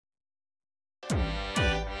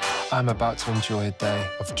I'm about to enjoy a day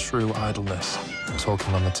of true idleness,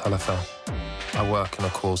 talking on the telephone. I work in a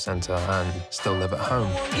call centre and still live at home.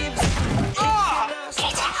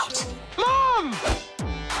 Get out! Mom!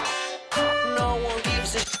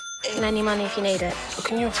 Can lend you money if you need it. How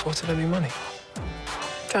can you afford to lend me money?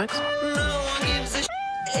 Drugs?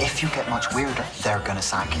 If you get much weirder, they're gonna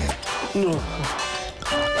sack you. No.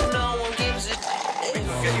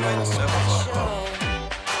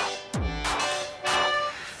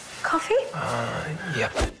 Coffee?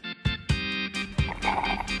 Yep.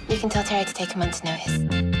 You can tell Terry to take a month's notice.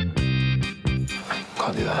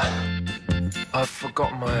 Can't do that. I've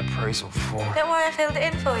forgotten my appraisal form. Don't worry, I filled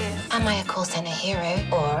it in for you. Am I a call centre hero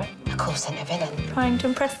or a call centre villain? Trying to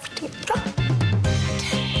impress the teacher.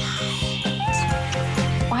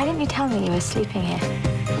 Why didn't you tell me you were sleeping here?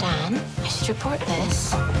 Dan, I should report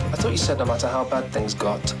this. I thought you said no matter how bad things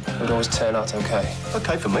got, it would always turn out okay.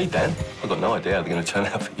 Okay for me, Dan. I've got no idea how they're going to turn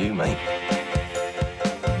out for you, mate.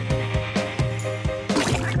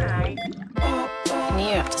 I knew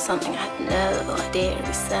you were up to something I had no idea. It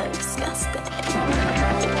was so disgusting.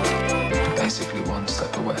 Basically one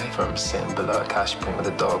step away from sitting below a cash print with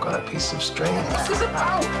a dog on a piece of string. What's this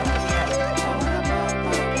about?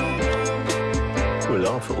 We'll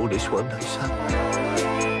laugh at all this one day, son.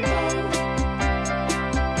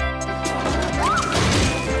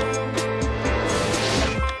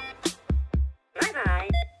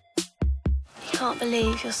 You can't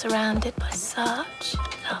believe you're surrounded by such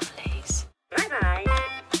love.